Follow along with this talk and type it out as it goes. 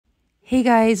Hey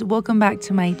guys, welcome back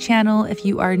to my channel. If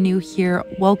you are new here,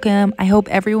 welcome. I hope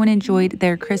everyone enjoyed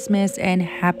their Christmas and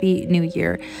Happy New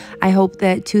Year. I hope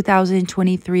that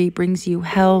 2023 brings you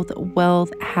health,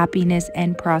 wealth, happiness,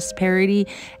 and prosperity,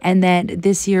 and that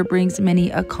this year brings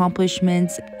many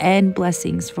accomplishments and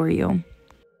blessings for you.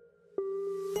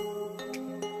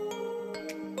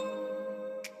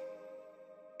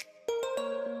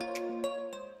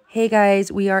 Hey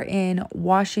guys, we are in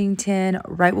Washington.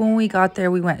 Right when we got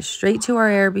there, we went straight to our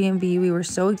Airbnb. We were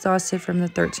so exhausted from the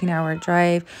 13-hour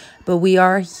drive, but we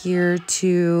are here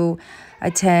to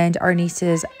attend our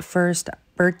niece's first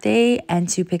birthday and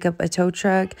to pick up a tow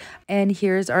truck. And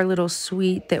here's our little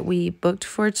suite that we booked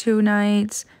for 2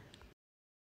 nights.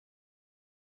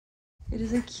 It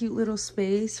is a cute little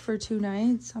space for 2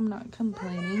 nights. I'm not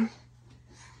complaining.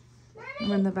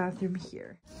 I'm in the bathroom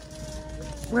here.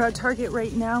 We're at Target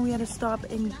right now. We had to stop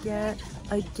and get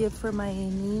a gift for my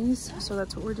niece. So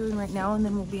that's what we're doing right now. And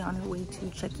then we'll be on our way to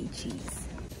Chuck E. Cheese.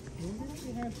 Where do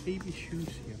they have baby shoes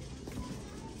here?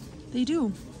 They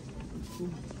do.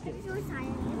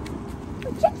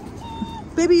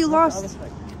 Baby, you lost.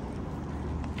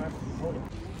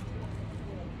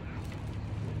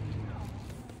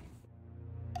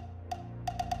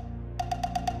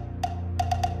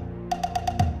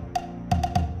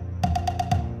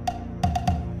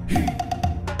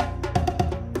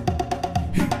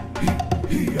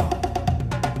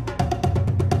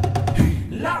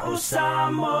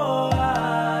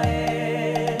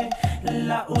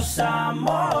 La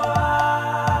usamoa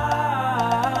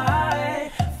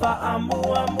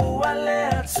fa'amua mua le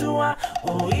atua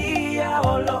o ia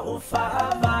olo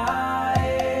ufa'avae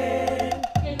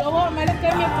e loho mele ke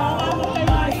me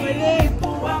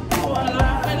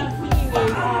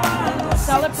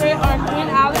celebrate our Queen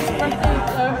Alice's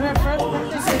birthday, her first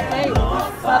birthday today.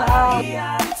 But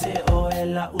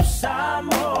la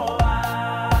usamoa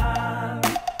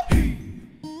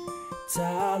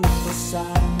Talo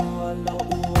pasamo lo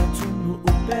uotunu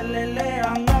upelele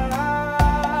anga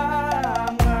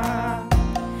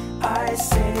I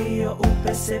say yo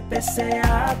upese pese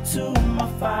atu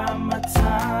mafama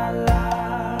tala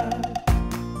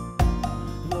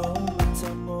Lo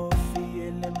matamo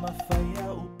fiele mafaya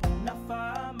upuna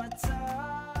fama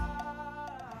tala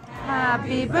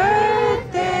Happy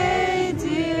birthday,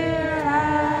 dear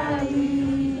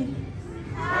Ali.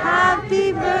 Happy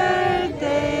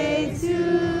birthday to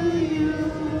you.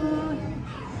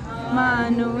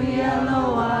 Manuia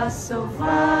loa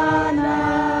sofana.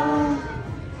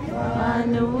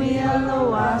 Manuia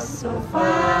loa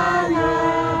sofana.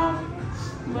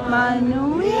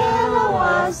 Manuia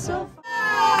loa sofana.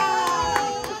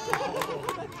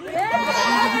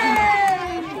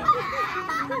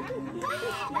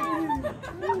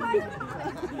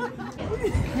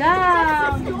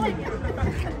 Yeah.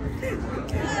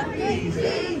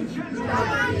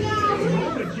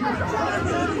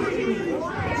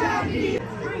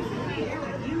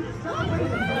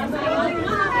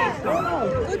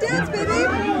 Go dance, baby.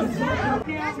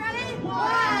 You guys ready? 1,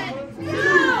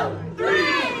 2,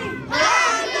 3.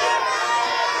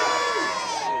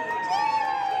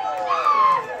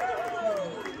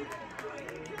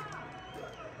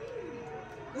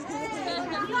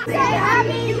 Say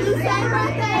happy, you say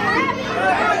birthday, happy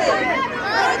birthday,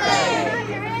 birthday.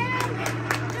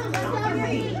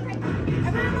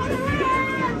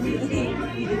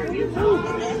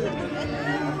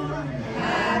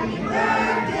 Happy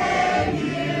birthday, dear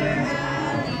Ali.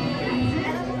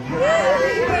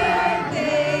 Happy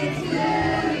birthday to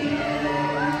you.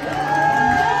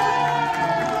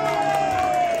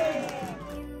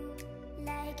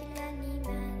 Like a lonely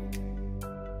man,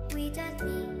 without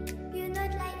me, you're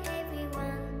not like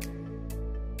everyone.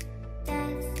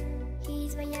 That's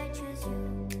he's why I choose you.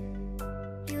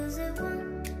 You're the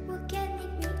one who can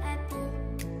make me happy.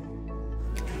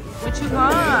 What you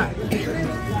got?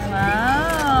 Wow.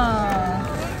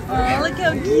 Oh, look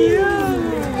how cute.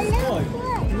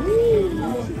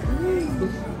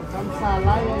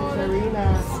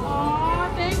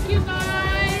 Oh, thank you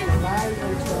guys.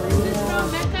 This is from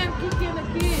Mecca and Kiki and the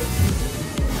kids.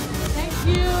 Thank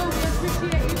you. We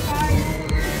appreciate you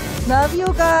guys. Love you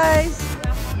guys.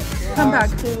 Come back.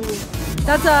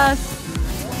 That's us.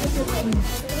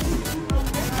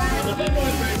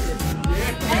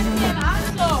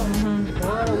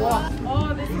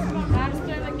 Oh, this is from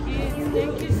Master and the kids.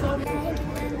 Thank you so much.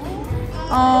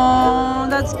 Oh,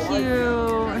 that's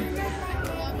cute.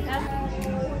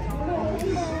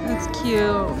 That's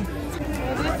cute.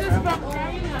 This is from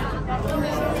China.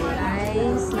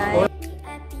 Nice, nice.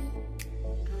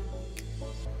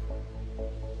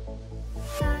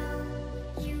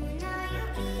 You know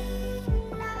you're in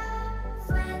love.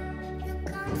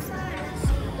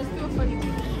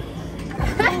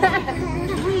 Hey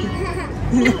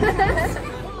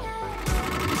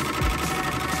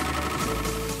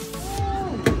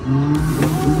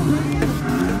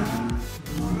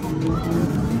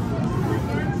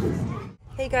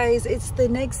guys, it's the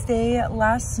next day.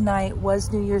 Last night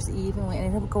was New Year's Eve and we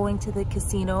ended up going to the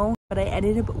casino, but I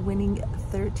ended up winning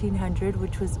 $1,300,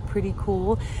 which was pretty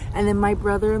cool. And then my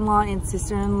brother-in-law and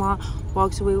sister-in-law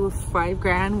walked away with $5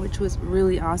 grand, which was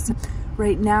really awesome.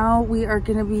 Right now we are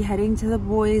gonna be heading to the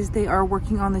boys. They are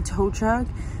working on the tow truck,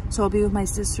 so I'll be with my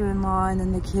sister-in-law and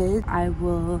then the kid. I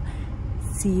will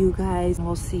see you guys and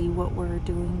we'll see what we're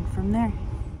doing from there.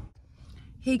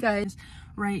 Hey guys,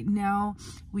 right now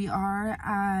we are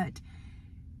at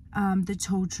the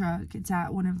tow truck. It's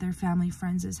at one of their family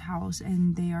friends' house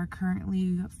and they are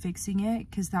currently fixing it,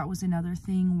 because that was another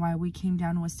thing why we came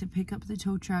down, was to pick up the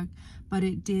tow truck, but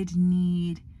it did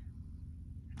need,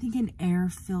 I think, an air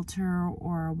filter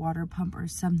or a water pump or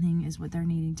something is what they're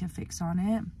needing to fix on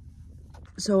it.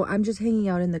 So I'm just hanging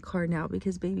out in the car now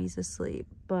because baby's asleep,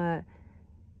 but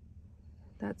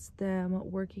that's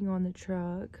them working on the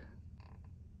truck.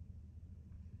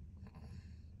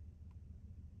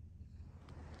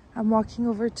 I'm walking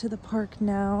over to the park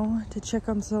now to check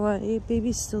on Soleil.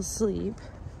 Baby's still asleep.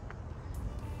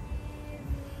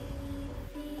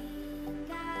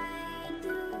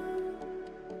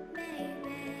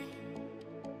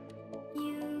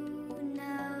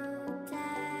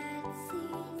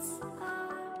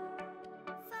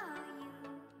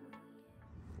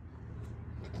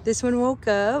 This one woke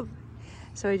up,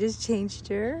 so I just changed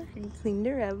her and cleaned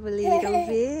her up a little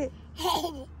bit.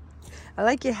 I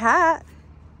like your hat.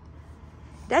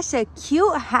 That's a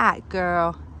cute hat,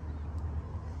 girl.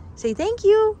 Say thank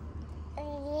you.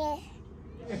 What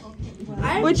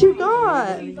you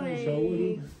got? A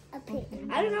pig.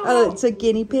 I don't know. Oh, it's a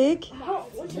guinea pig. How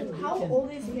old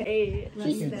is he?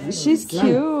 She's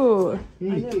cute.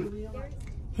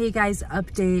 Hey guys,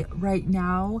 update right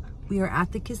now. We are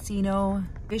at the casino.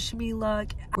 Wish me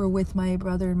luck. We're with my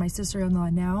brother and my sister-in-law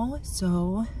now,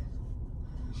 so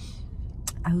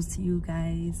I will see you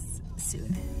guys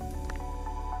soon.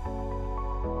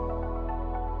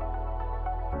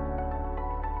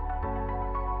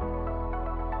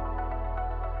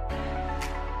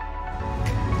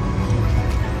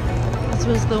 This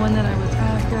was the one that I was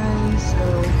at, guys,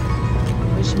 so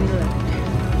wish me luck.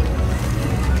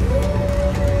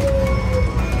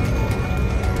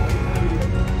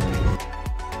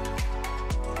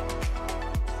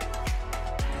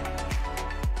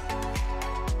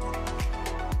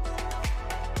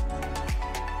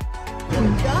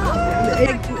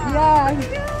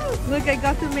 Yeah, look, I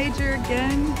got the major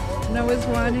again and I was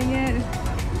wanting it.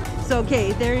 So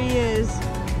okay, there he is.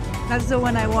 That's the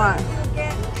one I want.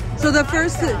 So the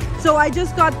first, so I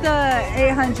just got the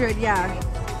 800, yeah.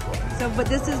 So, but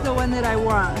this is the one that I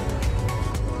want.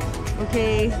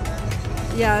 Okay,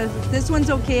 yeah, this one's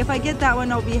okay. If I get that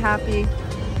one, I'll be happy.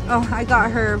 Oh, I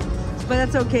got her, but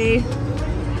that's okay.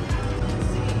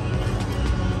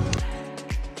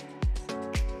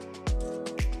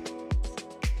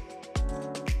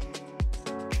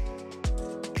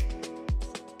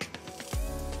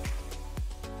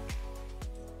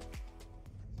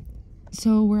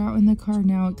 So we're out in the car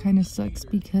now. It kind of sucks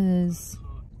because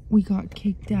we got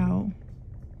kicked out.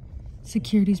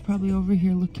 Security's probably over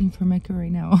here looking for Mecca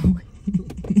right now.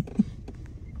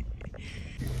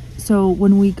 So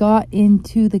when we got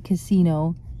into the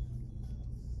casino,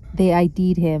 they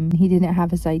ID'd him. He didn't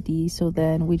have his ID, so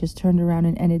then we just turned around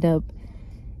and ended up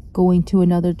going to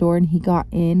another door, and he got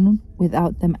in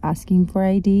without them asking for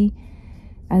ID.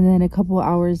 And then a couple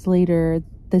hours later,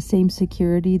 the same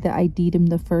security that ID'd him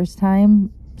the first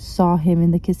time saw him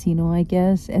in the casino, I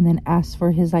guess, and then asked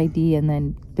for his ID, and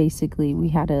then basically we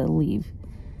had to leave.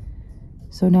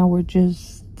 So now we're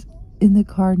just in the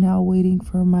car now waiting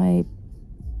for my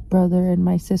brother and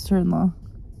my sister-in-law.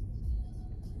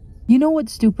 You know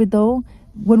what's stupid though?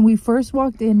 When we first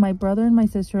walked in, my brother and my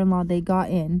sister-in-law, they got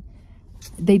in.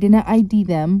 They didn't ID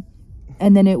them,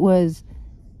 and then it was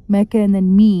Mecca and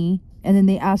then me. And then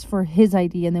they asked for his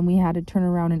ID, and then we had to turn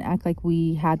around and act like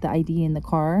we had the ID in the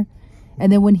car.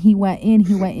 And then when he went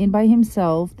in by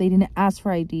himself. They didn't ask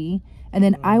for ID. And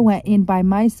then I went in by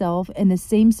myself, and the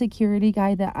same security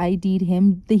guy that ID'd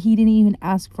him, he didn't even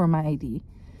ask for my ID.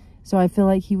 So I feel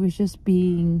like he was just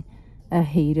being a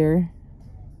hater.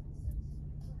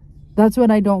 That's what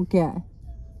I don't get.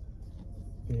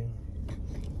 Yeah.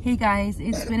 Hey guys,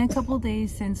 it's been a couple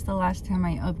days since the last time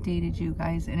I updated you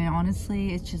guys, and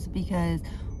honestly it's just because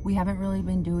we haven't really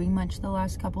been doing much the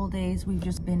last couple days. We've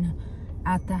just been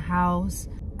at the house.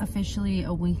 officially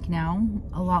a week now,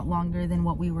 a lot longer than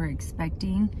what we were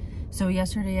expecting. So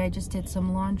yesterday I just did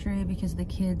some laundry because the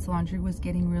kids' laundry was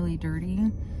getting really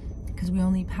dirty because we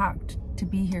only packed to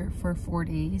be here for 4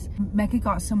 days. Mecca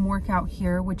got some work out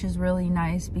here, which is really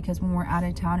nice because when we're out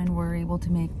of town and we're able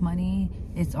to make money,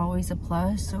 it's always a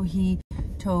plus. So he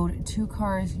towed 2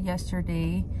 cars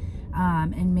yesterday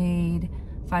and made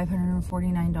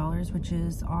 $549, which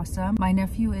is awesome. My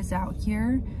nephew is out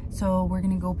here, so we're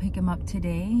gonna go pick him up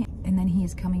today, and then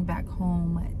he's coming back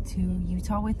home to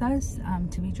Utah with us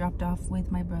to be dropped off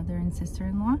with my brother and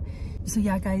sister-in-law. So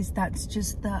yeah, guys, that's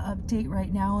just the update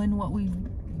right now and what we've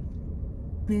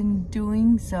been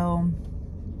doing. So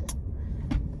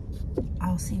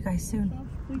I'll see you guys soon.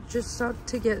 We just stopped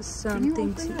to get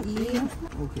something to eat.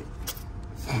 Okay.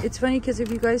 It's funny because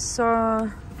if you guys saw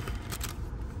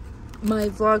my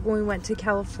vlog when we went to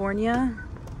California,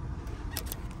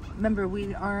 remember,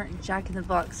 we aren't Jack in the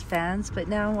Box fans, but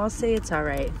now I'll say it's all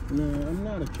right. No, I'm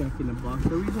not a Jack in the Box.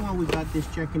 The reason why we got this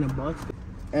Jack in the Box,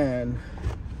 and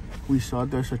we saw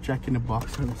there's a Jack in the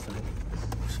Box on the side,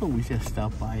 so we just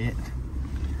stopped by it.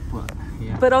 But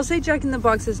yeah. But I'll say Jack in the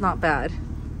Box is not bad.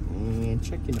 And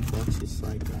Jack in the Box is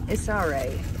like it's all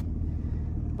right.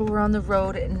 We're on the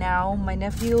road now. My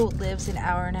nephew lives an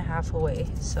hour and a half away,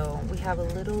 so we have a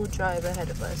little drive ahead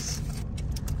of us.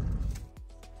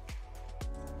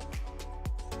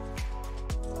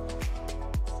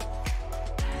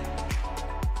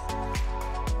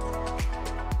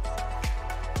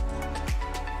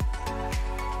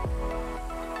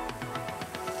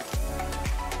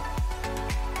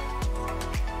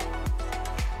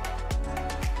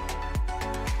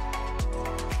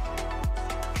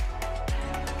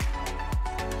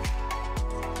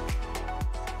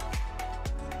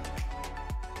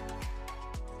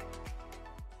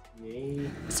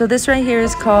 So this right here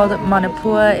is called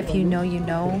Manapua. If you know, you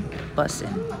know. Bussin'.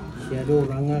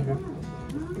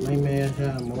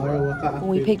 When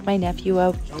we picked my nephew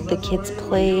up, the kids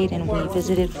played and we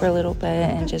visited for a little bit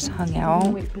and just hung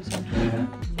out.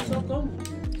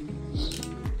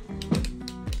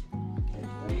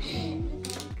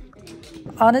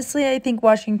 Honestly, I think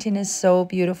Washington is so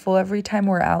beautiful. Every time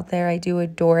we're out there, I do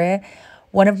adore it.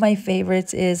 One of my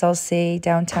favorites is, I'll say,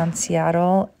 downtown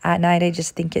Seattle. At night, I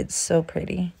just think it's so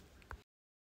pretty.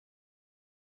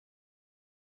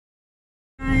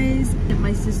 Guys,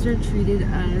 my sister treated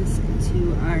us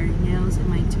to our nails and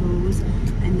my toes,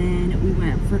 and then we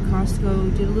went for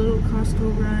Costco, did a little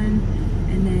Costco run,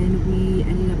 and then we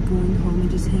ended up going home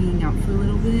and just hanging out for a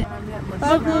little bit.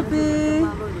 Bye, Bobby.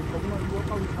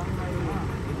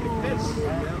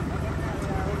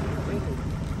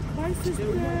 Bye,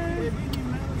 sister.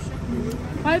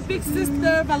 Bye, big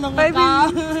sister. Bye, I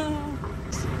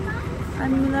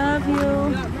love you.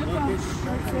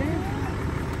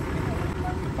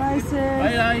 Bye, sis.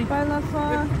 Bye, bye,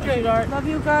 Lafa. Love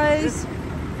you guys.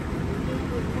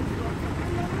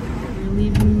 We're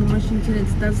leaving Washington.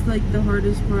 That's like the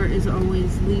hardest part, is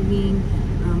always leaving.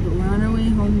 But we're on our way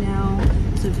home now.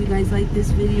 So if you guys like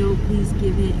this video, please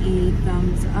give it a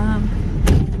thumbs up.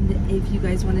 And if you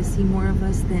guys want to see more of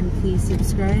us, then please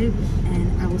subscribe.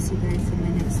 And I will see you guys in my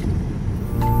next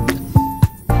one.